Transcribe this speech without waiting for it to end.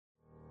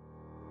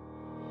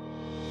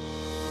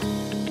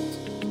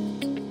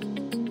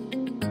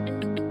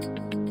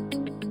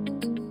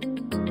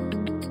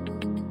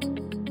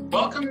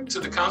Welcome to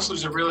the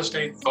Counselors of Real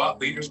Estate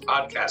Thought Leaders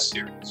podcast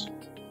series.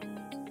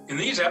 In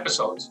these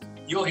episodes,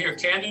 you'll hear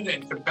candid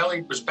and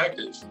compelling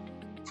perspectives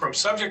from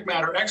subject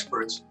matter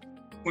experts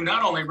who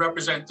not only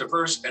represent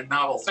diverse and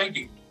novel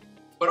thinking,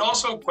 but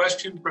also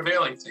question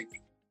prevailing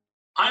thinking.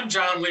 I'm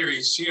John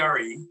Leary,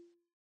 CRE,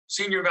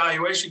 Senior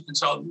Valuation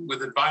Consultant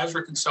with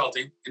Advisor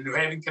Consulting in New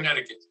Haven,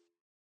 Connecticut,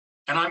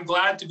 and I'm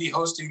glad to be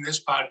hosting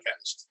this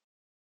podcast.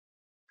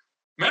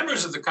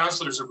 Members of the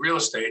Counselors of Real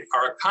Estate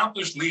are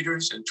accomplished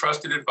leaders and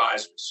trusted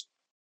advisors,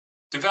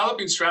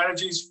 developing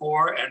strategies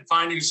for and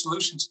finding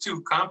solutions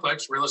to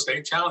complex real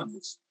estate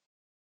challenges.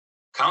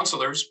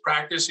 Counselors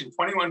practice in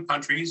 21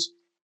 countries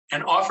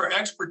and offer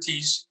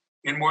expertise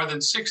in more than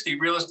 60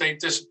 real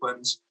estate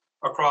disciplines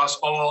across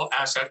all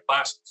asset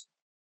classes.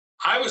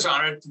 I was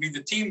honored to be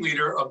the team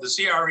leader of the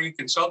CRE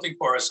Consulting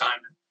Corps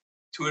assignment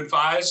to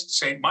advise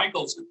St.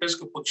 Michael's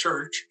Episcopal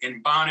Church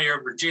in Bon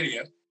Air,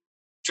 Virginia,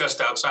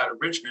 just outside of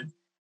Richmond,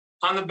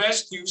 on the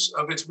best use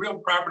of its real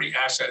property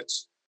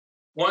assets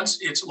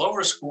once its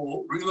lower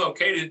school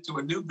relocated to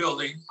a new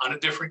building on a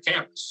different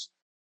campus.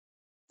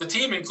 The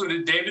team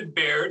included David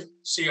Baird,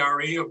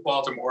 CRE of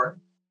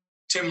Baltimore,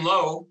 Tim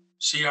Lowe,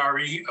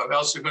 CRE of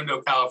El Segundo,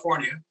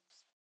 California,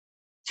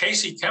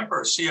 Casey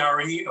Kemper,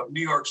 CRE of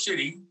New York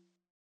City,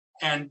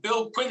 and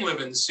Bill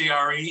Quinlivan,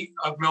 CRE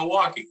of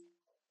Milwaukee.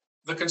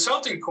 The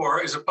Consulting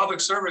Corps is a public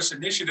service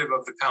initiative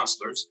of the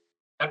counselors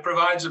that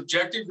provides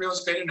objective real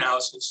estate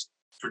analysis,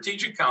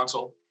 strategic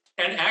counsel,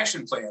 and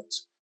action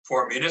plans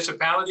for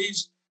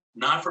municipalities,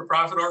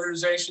 not-for-profit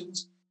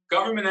organizations,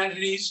 government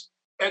entities,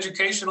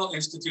 educational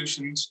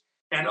institutions,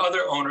 and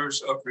other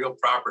owners of real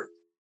property.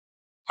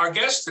 Our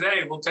guest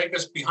today will take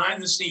us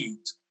behind the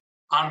scenes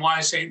on why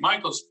St.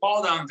 Michael's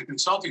called on the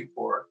Consulting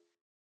Corps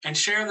and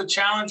share the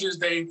challenges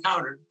they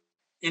encountered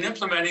in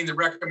implementing the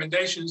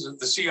recommendations of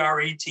the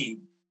CRE team.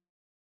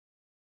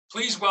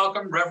 Please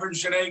welcome Reverend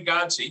Janae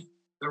Godsey,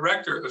 the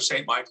rector of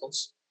St.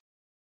 Michael's,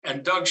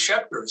 and Doug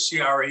Shepter,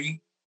 CRE,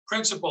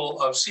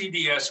 principal of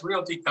CDS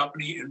Realty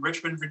Company in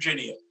Richmond,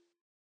 Virginia,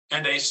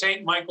 and a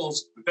St.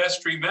 Michael's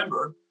vestry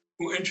member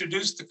who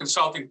introduced the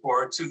Consulting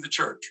Corps to the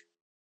church.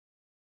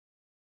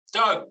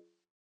 Doug,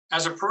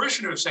 as a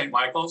parishioner of St.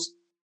 Michael's,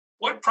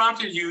 what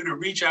prompted you to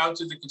reach out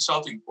to the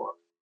Consulting Corps?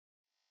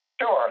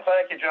 Sure,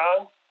 thank you,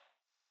 John.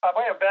 By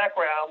way of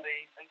background,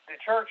 the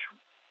church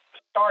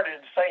started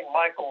St.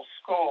 Michael's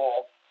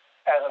School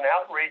as an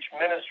outreach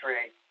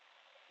ministry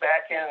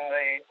back in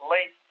the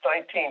late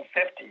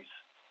 1950s.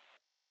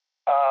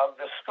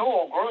 The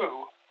school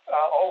grew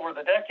over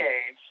the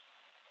decades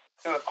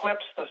to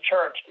eclipse the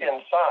church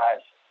in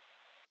size.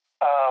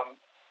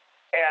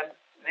 And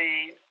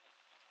the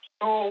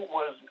school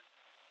was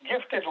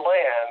gifted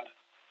land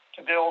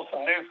to build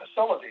some new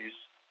facilities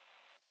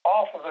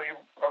off of the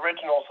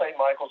original St.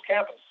 Michael's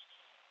campus.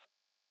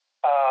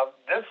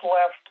 This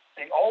left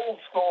the old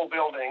school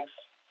buildings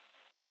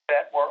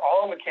that were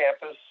on the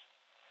campus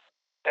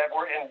that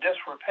were in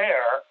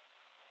disrepair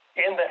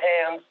in the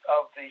hands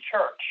of the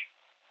church.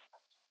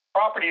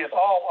 Property is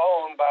all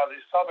owned by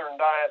the Southern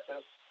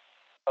Diocese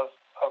of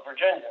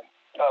Virginia,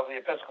 of the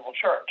Episcopal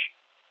Church.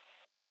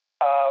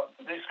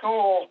 The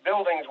school's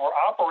buildings were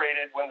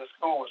operated when the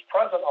school was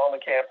present on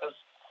the campus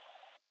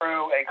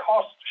through a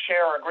cost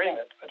share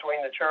agreement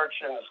between the church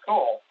and the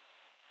school.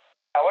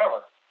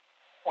 However,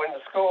 when the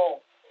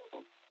school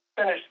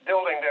finished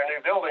building their new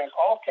buildings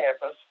off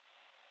campus,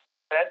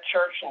 that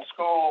church and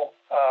school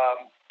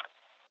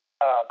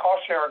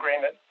cost share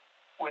agreement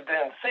would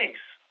then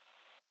cease.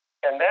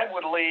 And that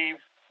would leave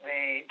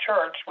the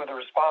church with the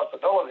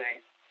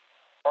responsibility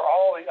for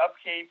all the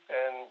upkeep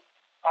and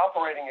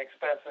operating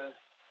expenses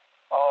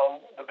on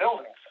the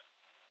buildings.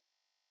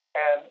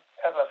 And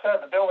as I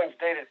said, the buildings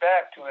dated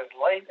back to as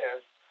late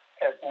as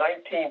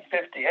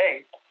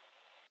 1958.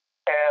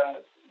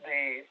 And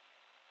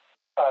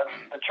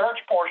the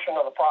church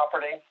portion of the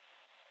property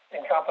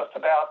encompassed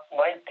about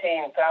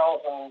 19,000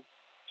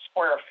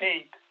 square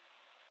feet,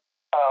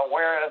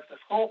 whereas the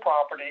school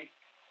property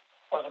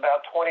was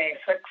about 26,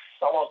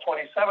 almost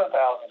 27,000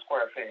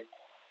 square feet,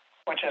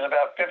 which is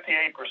about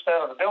 58%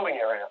 of the building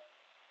area.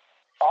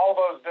 All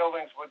those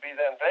buildings would be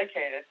then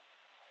vacated,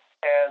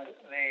 and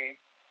the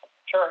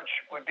church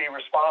would be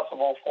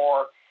responsible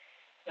for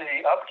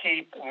the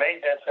upkeep,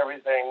 maintenance,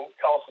 everything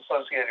else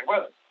associated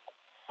with it,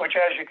 which,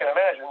 as you can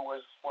imagine,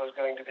 was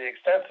going to be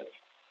extensive.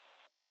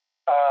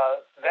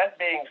 That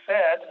being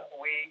said,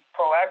 we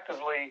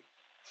proactively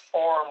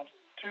formed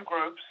two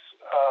groups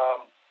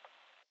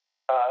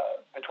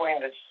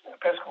between the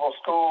Episcopal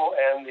School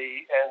and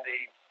the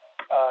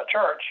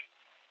church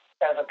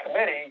as a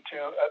committee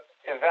to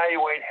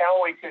evaluate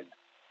how we could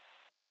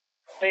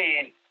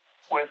proceed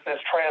with this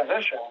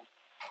transition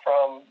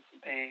from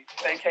the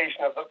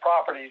vacation of the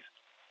properties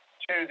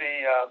to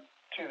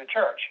the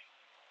church.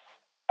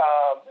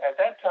 At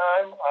that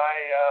time,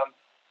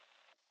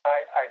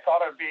 I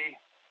thought it'd be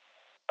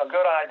a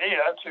good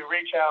idea to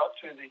reach out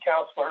to the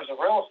counselors of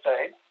real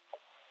estate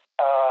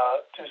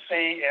to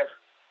see if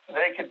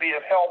they could be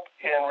of help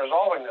in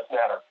resolving this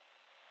matter.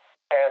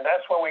 And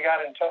that's when we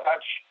got in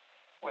touch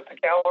with the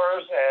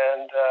counselors,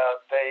 and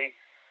they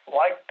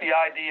liked the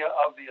idea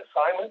of the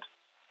assignment.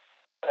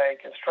 They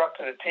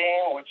constructed a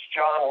team, which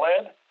John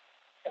led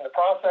in the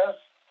process,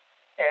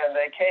 and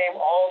they came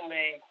on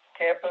the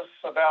campus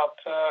about,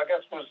 I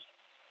guess it was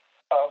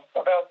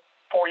about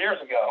 4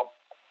 years ago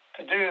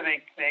to do the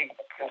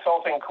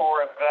consulting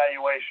core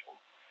evaluation.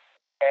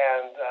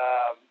 And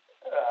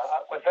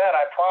with that,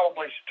 I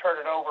probably should turn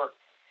it over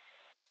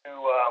to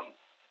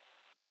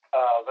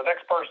the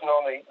next person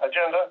on the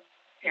agenda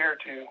here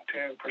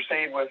to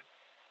proceed with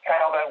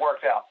how that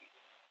worked out.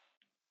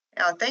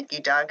 Oh, thank you,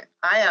 Doug.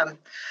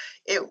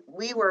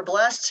 We were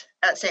blessed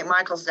at St.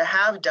 Michael's to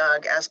have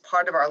Doug as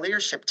part of our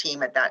leadership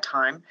team at that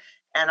time.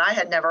 And I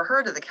had never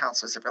heard of the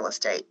Counselors of Real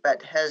Estate,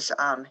 but his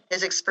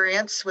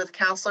experience with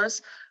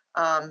counselors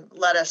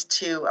led us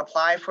to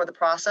apply for the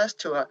process,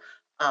 to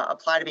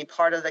apply to be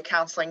part of the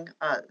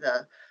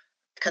the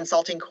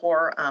consulting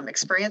core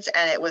experience.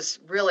 And it was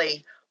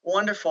really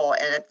wonderful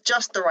and at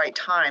just the right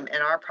time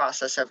in our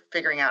process of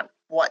figuring out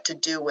what to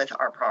do with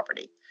our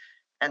property.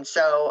 And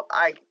so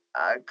I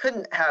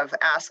couldn't have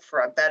asked for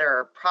a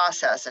better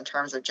process in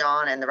terms of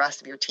John and the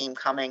rest of your team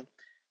coming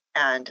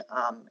and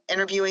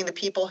interviewing the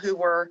people who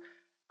were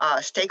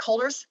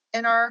stakeholders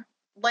in our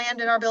land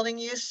and our building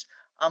use,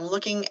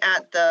 looking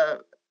at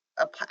the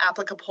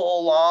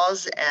applicable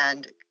laws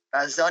and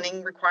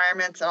zoning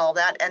requirements and all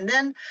that. And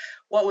then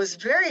what was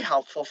very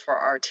helpful for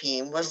our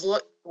team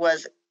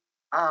was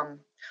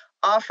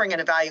offering an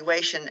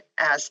evaluation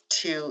as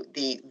to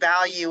the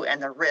value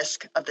and the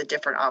risk of the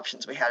different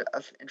options we had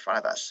in front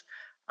of us.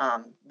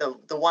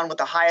 The one with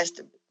the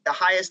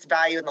highest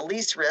value and the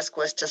least risk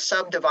was to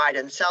subdivide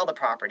and sell the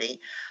property,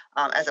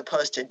 as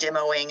opposed to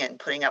demoing and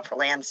putting up for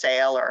land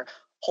sale or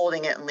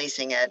holding it and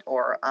leasing it,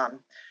 or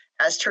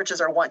as churches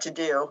are wont to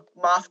do,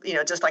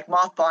 just like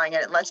mothballing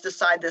it. Let's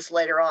decide this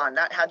later on.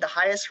 That had the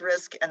highest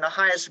risk and the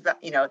highest,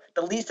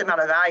 the least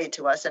amount of value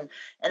to us, and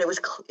it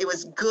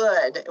was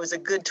good. It was a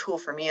good tool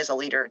for me as a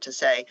leader to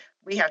say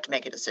we have to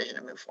make a decision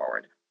and move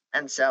forward.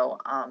 And so,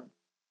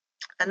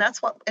 and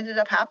that's what ended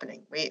up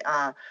happening.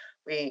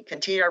 We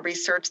continued our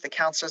research. The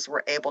counselors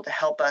were able to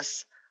help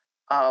us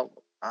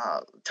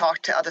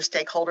talk to other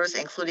stakeholders,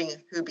 including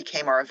who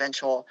became our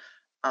eventual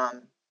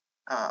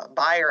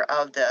buyer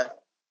of the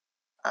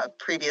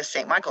previous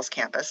St. Michael's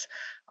campus.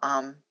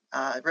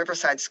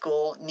 Riverside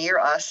School near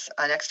us,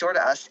 next door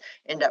to us,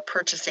 ended up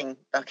purchasing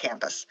the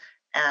campus.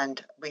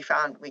 And we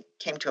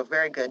came to a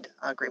very good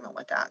agreement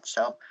with that.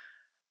 So,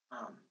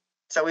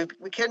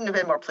 we couldn't have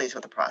been more pleased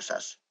with the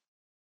process.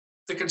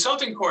 The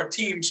consulting core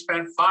team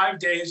spent 5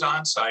 days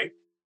on site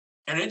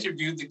and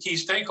interviewed the key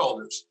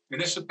stakeholders,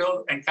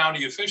 municipal and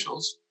county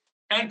officials,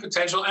 and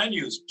potential end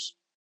users.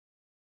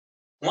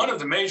 One of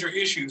the major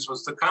issues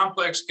was the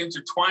complex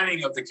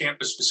intertwining of the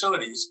campus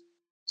facilities,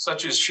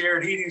 such as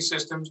shared heating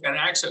systems and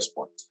access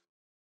points.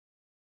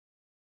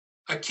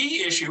 A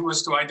key issue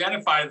was to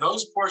identify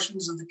those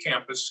portions of the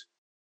campus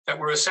that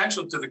were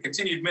essential to the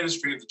continued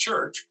ministry of the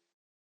church,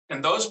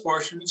 and those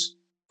portions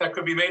that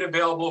could be made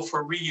available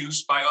for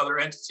reuse by other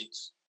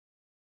entities.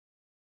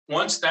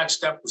 Once that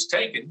step was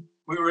taken,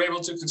 we were able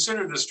to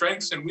consider the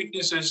strengths and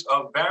weaknesses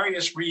of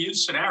various reuse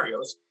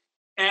scenarios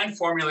and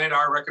formulate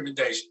our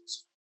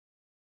recommendations.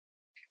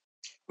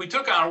 We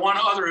took on one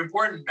other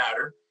important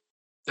matter,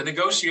 the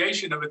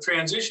negotiation of a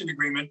transition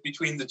agreement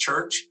between the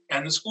church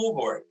and the school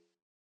board.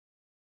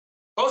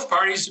 Both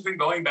parties have been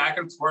going back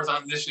and forth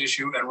on this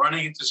issue and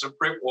running into some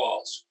brick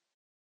walls.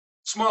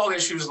 Small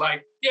issues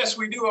like, yes,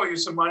 we do owe you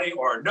some money,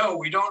 or no,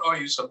 we don't owe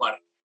you some money.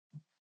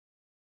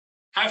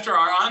 After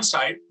our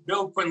onsite,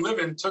 Bill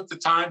Quinlivan took the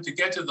time to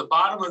get to the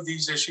bottom of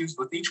these issues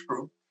with each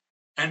group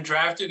and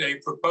drafted a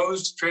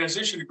proposed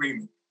transition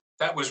agreement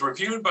that was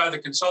reviewed by the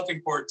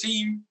consulting core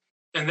team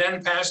and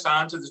then passed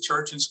on to the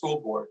church and school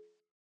board.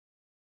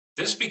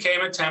 This became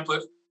a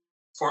template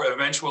for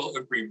eventual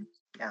agreement.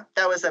 Yeah,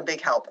 that was a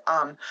big help.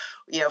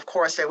 Of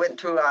course, I went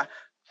through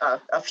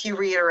a few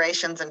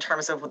reiterations in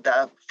terms of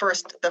the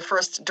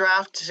first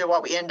draft to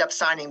what we ended up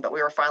signing, but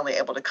we were finally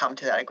able to come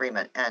to that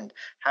agreement, and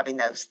having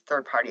those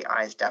third-party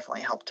eyes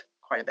definitely helped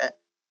quite a bit.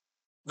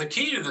 The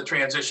key to the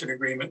transition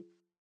agreement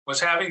was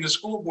having the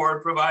school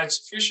board provide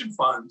sufficient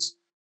funds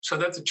so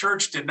that the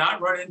church did not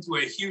run into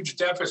a huge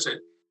deficit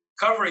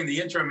covering the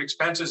interim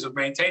expenses of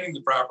maintaining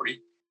the property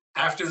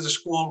after the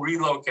school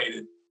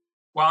relocated,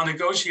 while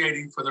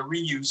negotiating for the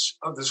reuse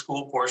of the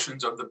school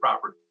portions of the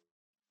property.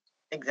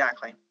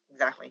 Exactly.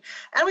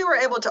 And we were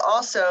able to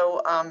also,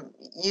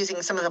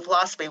 using some of the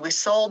philosophy, we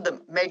sold the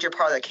major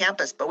part of the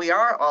campus, but we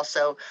are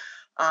also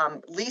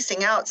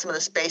leasing out some of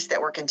the space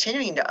that we're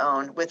continuing to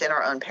own within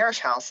our own parish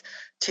house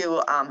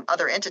to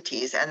other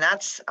entities. And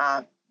that's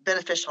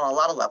beneficial on a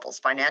lot of levels,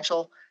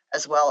 financial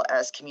as well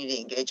as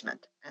community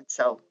engagement. And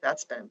so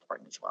that's been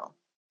important as well.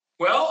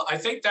 Well, I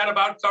think that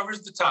about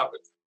covers the topic.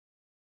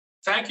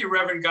 Thank you,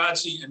 Reverend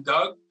Godsey and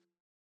Doug.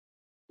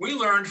 We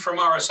learned from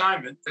our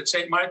assignment that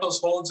St. Michael's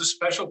holds a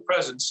special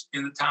presence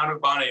in the town of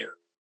Bon Air.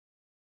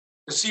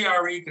 The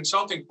CRE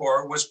Consulting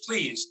Corps was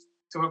pleased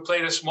to have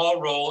played a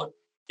small role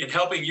in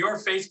helping your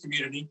faith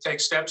community take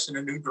steps in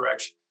a new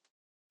direction.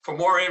 For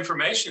more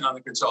information on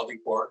the Consulting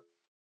Corps,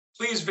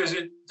 please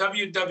visit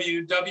www.cre.org.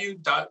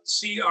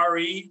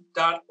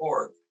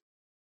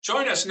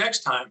 Join us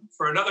next time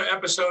for another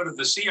episode of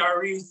the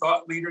CRE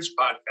Thought Leaders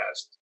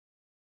Podcast.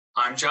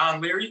 I'm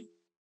John Leary.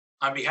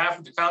 On behalf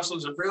of the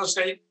Councilors of Real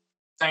Estate,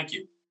 thank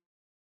you.